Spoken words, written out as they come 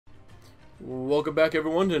Welcome back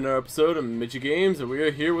everyone to another episode of Mitchey Games, and we are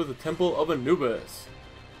here with the Temple of Anubis.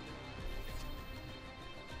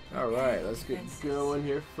 Alright, let's get going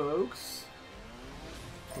here, folks.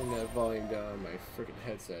 Turn that volume down on my freaking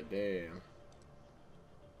headset, damn.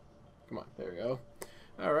 Come on, there we go.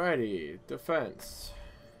 Alrighty, defense.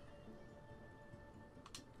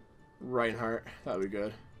 Reinhardt, that'll be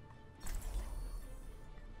good.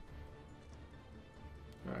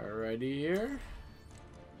 Alrighty here.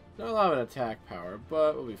 Not a lot of attack power,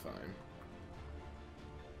 but we'll be fine.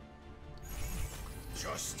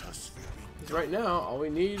 Because right now, all we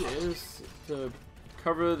need is to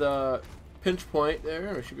cover the pinch point there,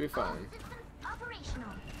 and we should be fine.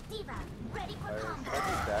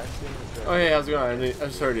 Oh hey, how's it going? I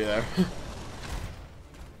just heard you there.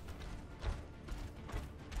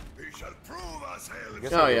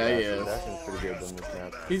 Oh yeah, he is.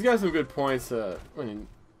 He's got some good points when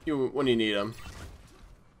you need them.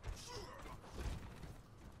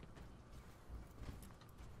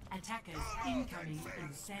 Attackers incoming in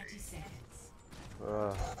 30 seconds.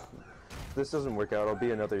 This doesn't work out. I'll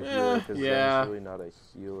be another healer because yeah. I'm really not a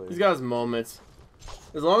healer. He's got his moments.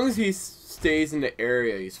 As long as he stays in the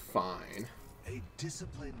area, he's fine. A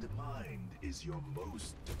disciplined mind is your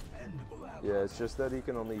most dependable ally. Yeah, it's just that he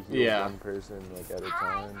can only heal one person like at a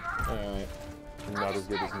time. Alright. And not as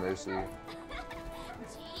good as Mercy.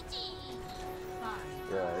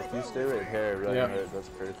 Yeah, if you stay right here, Reinhardt, that's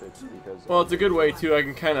perfect because. Well, it's a good way too. I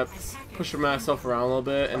can kind of push myself around a little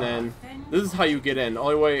bit, and then this is how you get in. The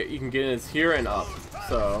only way you can get in is here and up.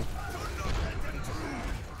 So.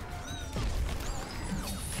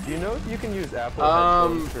 Do you know if you can use Apple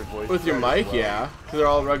headphones for voice with your mic, well? yeah, because they're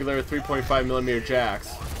all regular 3.5mm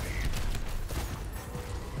jacks.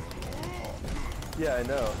 Yeah, I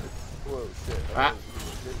know. Whoa, shit. Ah.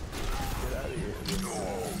 Get out of here.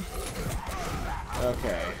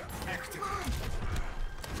 Okay.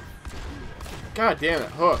 God damn it,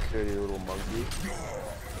 hook. Dirty little monkey.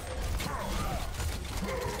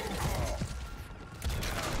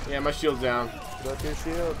 Yeah, my shield's down. Put up your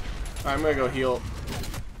shield. Alright, I'm gonna go heal.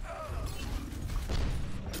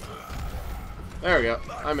 There we go.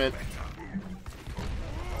 I'm in.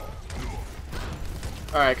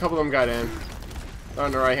 Alright, a couple of them got in. They're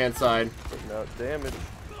on the right hand side. Putting out damage.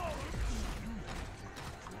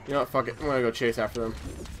 You know what, fuck it. I'm gonna go chase after them.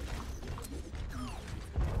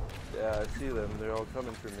 Yeah, I see them. They're all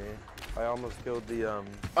coming for me. I almost killed the, Oh,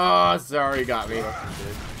 Zari got me.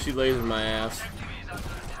 She lasered my ass.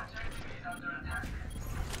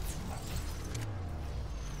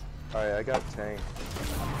 Alright, I got tanked.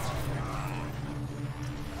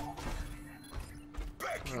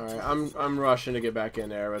 Alright, I'm rushing to get back in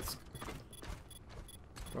there. Let's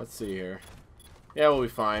see here. Yeah, we'll be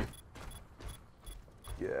fine.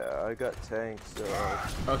 Yeah, I got tanked, so...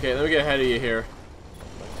 Okay, let me get ahead of you here.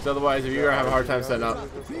 Because otherwise, if you're gonna have a hard time setting up.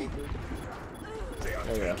 There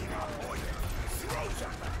you go.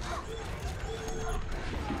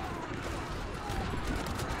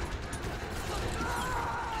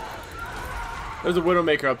 There's a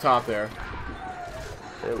Widowmaker up top there.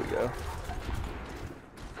 There we go.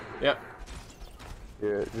 Yep.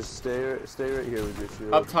 Here, just stay right here with your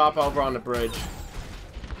shield. Up top, over on the bridge.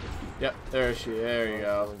 Yep, there you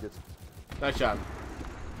go. Nice job.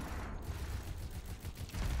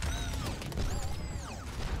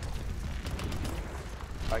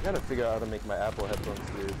 I gotta figure out how to make my Apple headphones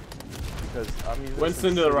good. Because I'm using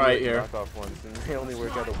Winston to the right here. knockoff ones, and they only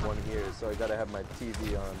work out of one ear, so I gotta have my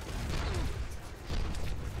TV on.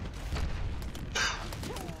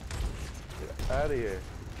 Get out of here.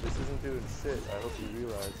 This isn't doing shit. I hope you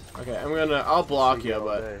realize. Okay, I'll block you,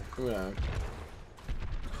 but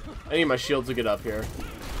I need my shield to get up here.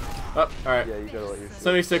 Oh, alright. Yeah, you gotta let your shield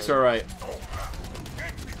 76 are right.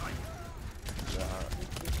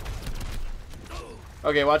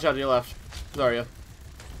 Okay, watch out to your left. Sorry.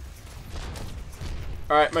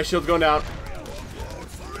 Alright, my shield's going down.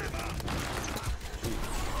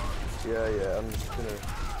 Yeah, I'm just gonna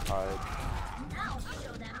hide.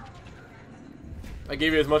 I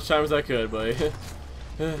gave you as much time as I could, but...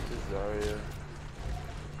 Zarya.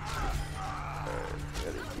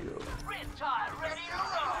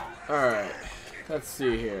 Alright, let's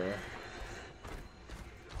see here.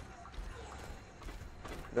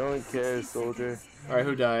 No one cares, soldier. Alright,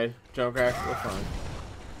 who died? Jump crack? We're fine.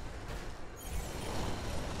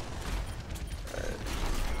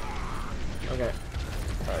 Okay.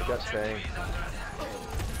 Alright, got tanked.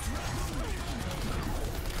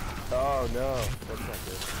 Oh no, that's not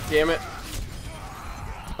good. Damn it.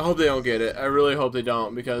 I hope they don't get it. I really hope they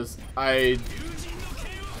don't, because I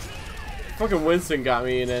fucking Winston got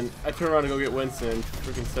me, and then I turned around to go get Winston.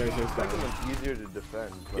 Freaking 76 It's got me. easier to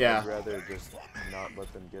defend, but Yeah. I'd rather just not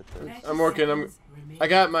let them get there. I'm working. I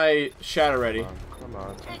got my shadow ready. Come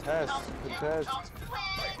on. Contest. Contest.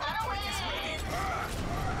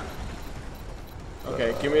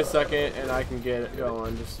 Okay, give me a second, and I can get it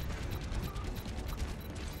going. Just.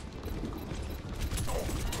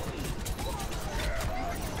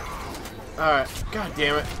 Alright. God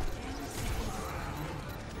damn it.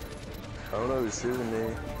 I don't know who's shooting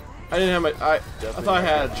me. I didn't have my. I thought I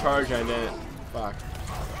had a charge, and I didn't. Fuck.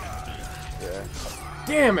 Yeah.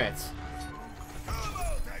 Damn it!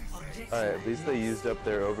 Alright, at least they used up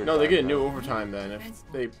their overtime. No, they get a new now. overtime then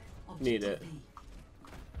if they need it.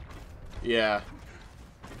 Yeah.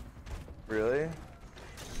 Really?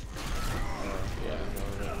 Yeah.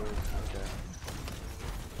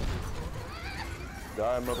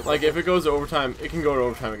 Die, motherfucker. Like if it goes to overtime, it can go to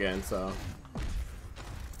overtime again. So.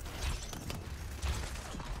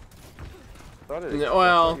 Thought it, No,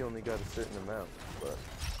 well- I thought you only got a certain amount, but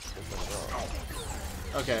I guess I'm wrong.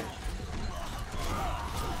 Okay.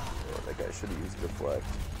 Yeah, that guy should have used deflect.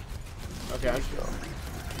 Okay. I'm sure.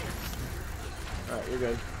 All right, you're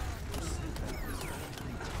good.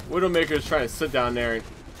 Widowmaker's trying to sit down there and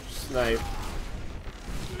snipe.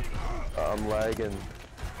 I'm lagging.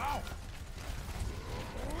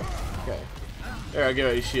 Okay. There, I'll give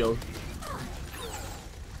it a shield.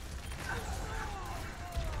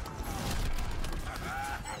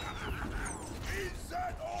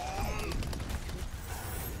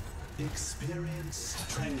 Experience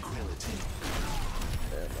tranquility.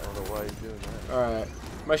 Man, I don't know why he's doing that. Alright.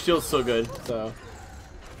 My shield's still good, so.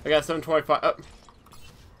 I got 725. Up.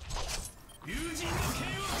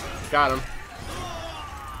 Got him.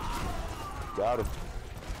 Got him.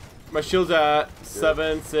 My shield's at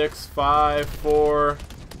 7, 6, 5, 4.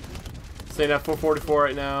 Staying at 444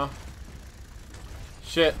 right now.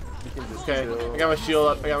 Shit. You can just Okay. chill. I got my shield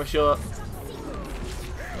up. I got my shield up.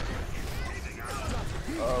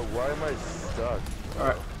 Why am I stuck?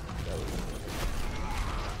 Alright.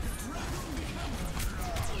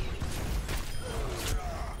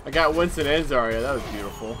 I got Winston and Zarya. That was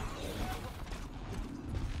beautiful.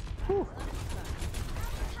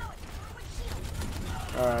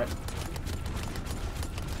 Alright.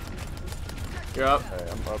 You're up. Alright,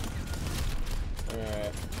 I'm up.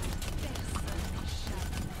 Alright.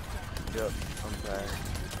 Yep, I'm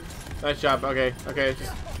back. Nice job. Okay. Okay.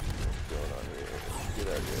 Just, What's going on here?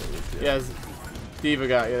 Get out of here. yes. Diva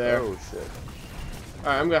got you there. Oh shit.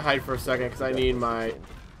 Alright, I'm gonna hide for a second because I need my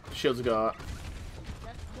shield to go up.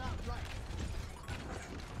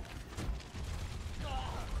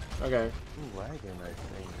 Okay. I'm lagging, I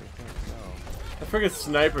think. I can't tell. The friggin'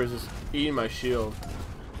 sniper is just eating my shield.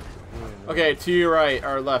 Really not. Okay, to your right,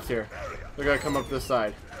 or left here. They're gonna come up this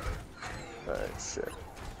side. Alright, shit.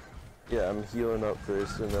 Yeah, I'm healing up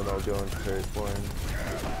first, and then I'll go into parry for him.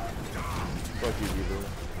 Fuck you, Diva.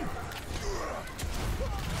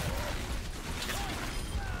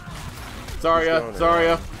 Zarya, He's going Zarya.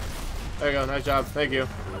 around. There you go, nice job, thank you.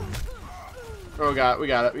 Oh, we got it, we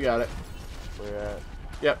got it, we got it. Where at?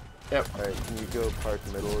 Yep, yep. Alright, can you go park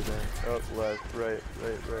middle again? Oh, left, right.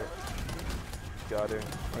 Got her.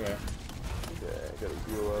 Okay. Yeah, I gotta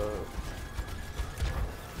heal up.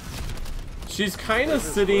 She's kind of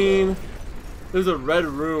sitting. There's a red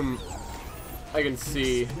room I can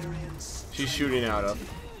see she's shooting out of.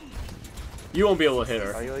 You won't be able to hit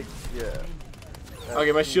her. I like, yeah.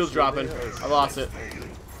 Okay, my shield's dropping. I lost it.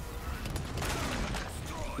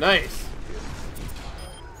 Nice.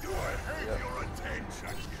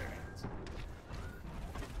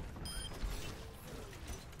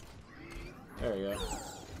 There you go.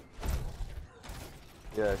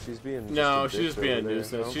 Yeah, she's being. No, a she's bitch just being a over there. I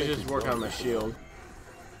nuisance. don't She's think just he's working on going my for shield.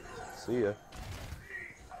 See ya.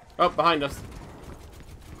 Oh, behind us.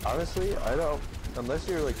 Honestly, I don't. Unless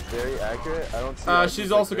you're like very accurate, I don't see. how She's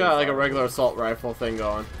she's, also very got like a far. regular assault rifle thing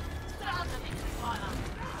going.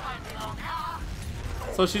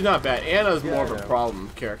 So she's not bad. Anna's Yeah, more I of a know. problem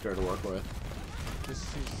character to work with. She's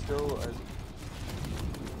still.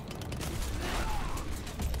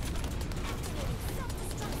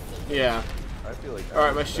 Yeah. I feel like.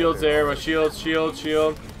 Alright, my shield's there. My shield. Alright,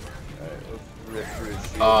 let's rip through his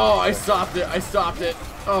shield. Oh, I stopped it. I stopped it.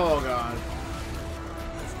 Oh, God.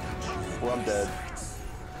 Well, I'm dead.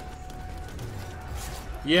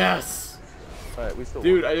 Yes. Alright, we still.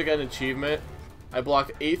 Dude, won. I got an achievement. I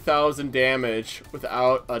blocked 8,000 damage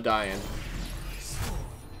without a dying.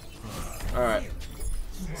 Alright.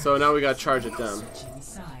 So now we gotta charge at them.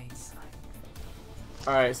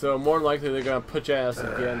 Alright, so more than likely they're gonna put your ass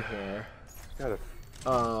again here.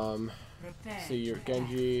 Gotta. See your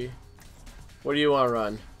Genji. What do you want to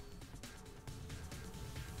run?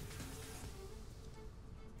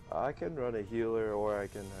 I can run a healer, or I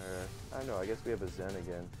can, I don't know, I guess we have a Zen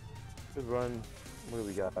again. Could run, what do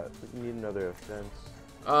we got? We need another offense.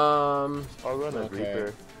 I'll run a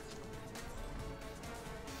Reaper.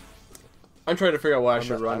 I'm trying to figure out what I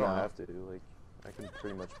should run now. I now. don't have to, like, I can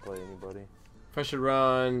pretty much play anybody. If I should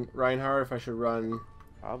run Reinhardt, if I should run...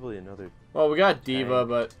 Probably another... Well, we got Diva, tank.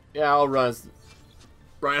 but yeah, I'll run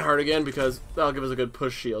Reinhardt again because that'll give us a good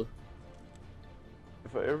push shield.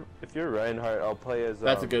 If you're Reinhardt, I'll play as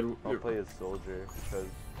That's a good. I'll play as soldier because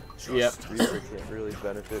Yep. Reaper can't really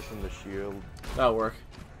benefit from the shield. That'll work.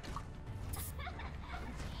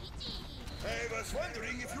 I was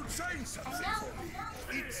wondering if you'd sign something for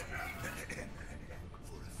me. It's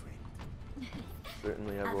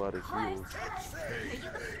Certainly have a lot of heals.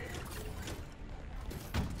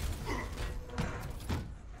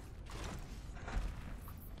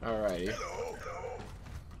 Alrighty.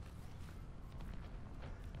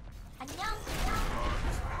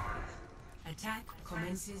 Attack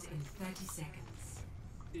commences in 30 seconds.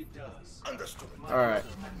 It does. Understood. Alright.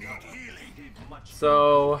 Need healing.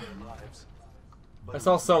 So I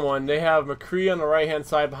saw someone. They have McCree on the right hand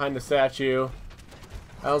side behind the statue.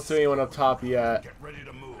 I don't see anyone up top yet. Get ready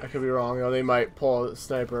to move. I could be wrong. You know, they might pull a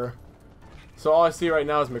sniper. So all I see right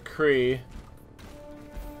now is McCree.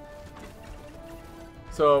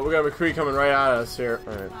 So we got McCree coming right at us here.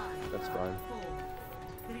 Alright, that's fine.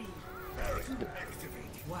 4, 3, 2,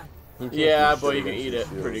 1. He can't Yeah, do but shit you can against eat the it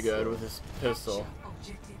shield, pretty good so- with his pistol.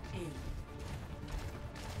 Objective A.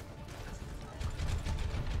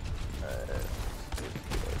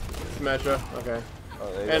 Symmetra, okay.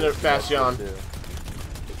 Oh, they And got a Bastion. too.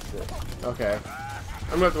 It's sick. Okay. I'm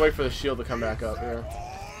gonna have to wait for the shield to come back up here.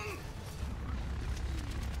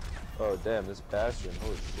 Oh damn, this Bastion,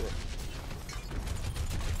 holy shit.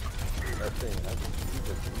 That thing has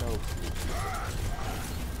no.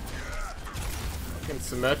 Fucking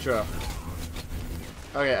Symmetra.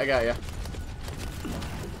 Okay, I got ya.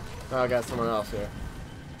 Oh, I got someone else here.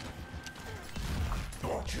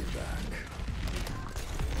 Brought you back.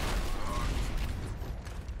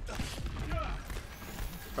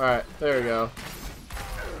 Alright, there we go.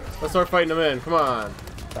 Let's start fighting them in. Come on.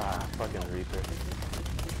 Ah, fucking Reaper.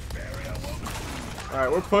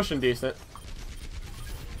 Alright, we're pushing decent.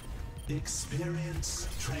 Experience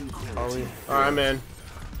tranquility. Oh, we, Alright, I'm in.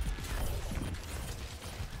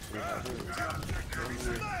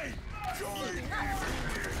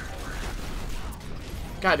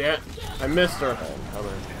 God damn it. I missed her.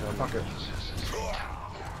 Fucker.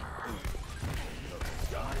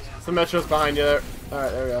 Symmetra's behind you there.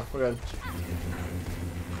 Alright, there we go. We're good.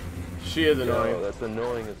 She is annoying. Yo, that's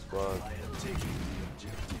annoying as fuck.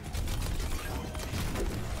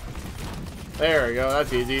 There we go.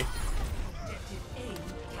 That's easy.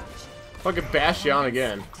 Fucking Bastion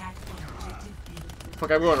again. Attack on objective B.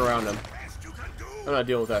 Fuck, I'm going around him. I'm not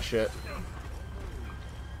dealing with that shit.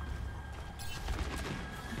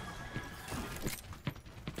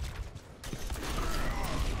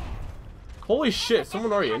 Holy shit,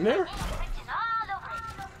 someone already in there?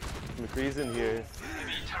 McCree's in here.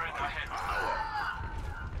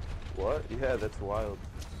 What? Yeah, that's wild.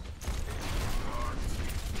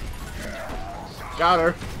 Got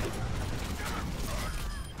her.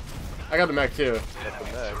 I got the mech too. Got the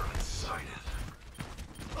mech.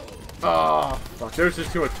 Oh, fuck. There's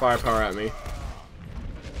just too much firepower at me.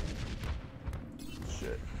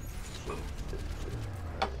 Shit.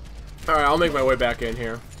 Alright, I'll make my way back in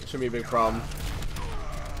here. It shouldn't be a big problem.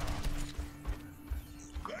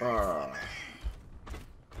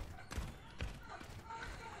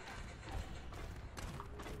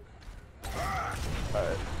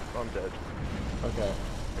 Alright, I'm dead. okay.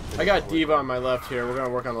 I got Diva on my left here. We're gonna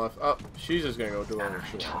work on the left. Oh, she's just gonna go do whatever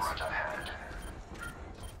she wants.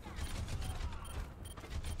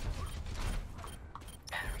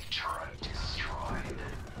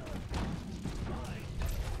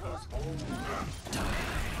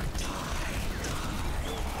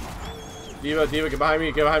 Diva, get behind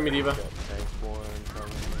me, Diva. Tank one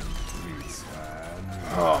coming.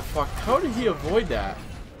 Oh, fuck. How did he avoid that?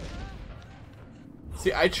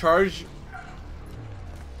 See, I charged.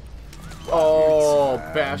 Oh,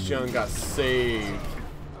 Bastion got saved.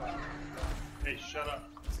 Hey, shut up.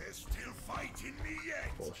 They're still fighting me yet.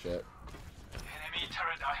 Bullshit. Enemy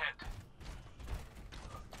turret ahead.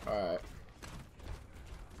 Alright.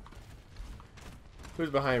 Who's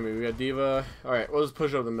behind me? We got Diva. Alright, we'll just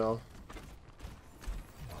push over the mill.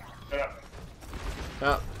 Shut up.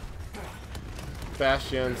 Oh.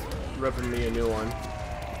 Bastion's ripping me a new one.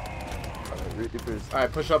 Reaper's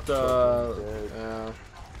Alright, push up the...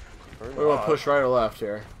 We want to push right or left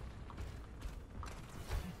here.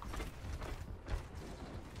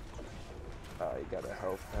 You got a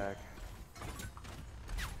health pack.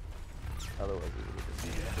 Otherwise, we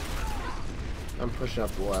would have I'm pushing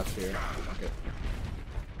up the left here. Okay.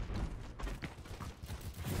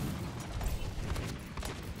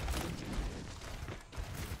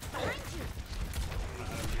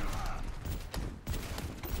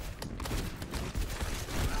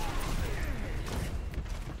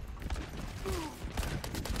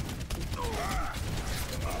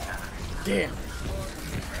 Damn.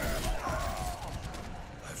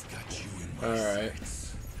 Alright.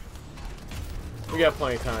 We got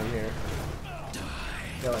plenty of time here.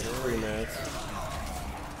 Got like 3 minutes.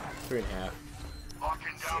 3.5.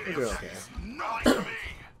 We're doing okay.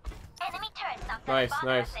 Nice,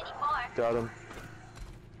 nice. got him.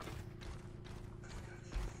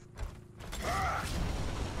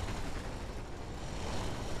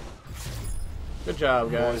 Good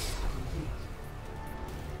job, guys.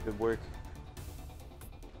 Good work.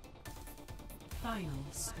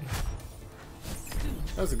 Finals.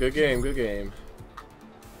 That was a good game, good game.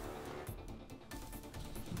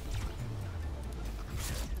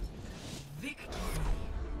 Victory.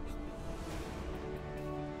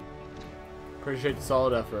 Appreciate the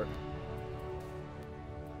solid effort.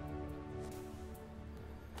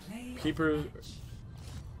 Play of Keepers. the match.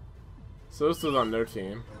 So this was on their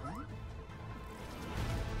team.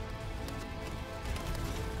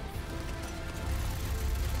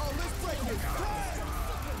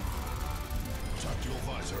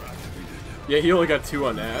 Yeah, he only got 2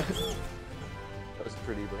 on that. That was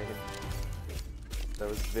pretty lame. That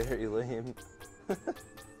was very lame.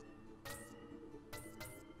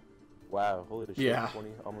 Wow, holy shit, Yeah. 20,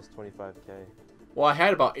 almost 25k. Well, I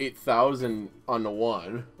had about 8,000 on the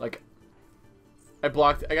one. Like, I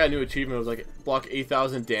got a new achievement. It was like, block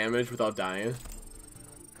 8,000 damage without dying.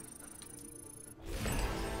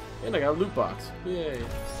 And I got a loot box. Yay.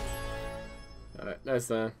 Alright, nice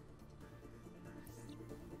then.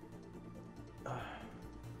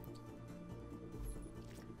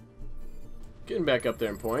 Getting back up there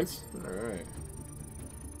in points. Alright.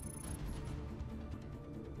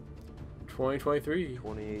 2023.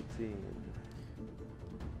 2018.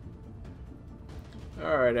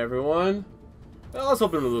 Alright, everyone. Well, let's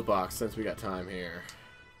open the loot box since we got time here.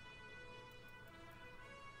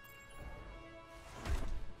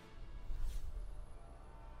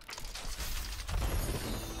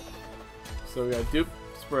 So we got dupe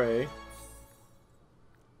spray.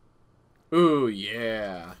 Ooh,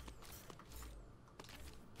 yeah.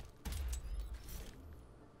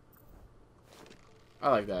 I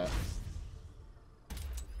like that.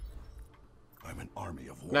 I'm an army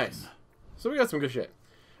of one. Nice. So we got some good shit.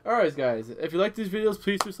 Alright, guys. If you like these videos,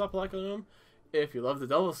 please do stop liking them. If you love the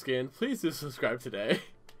double skin, please do subscribe today.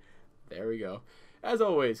 There we go. As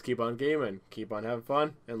always, keep on gaming, keep on having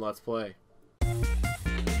fun, and let's play.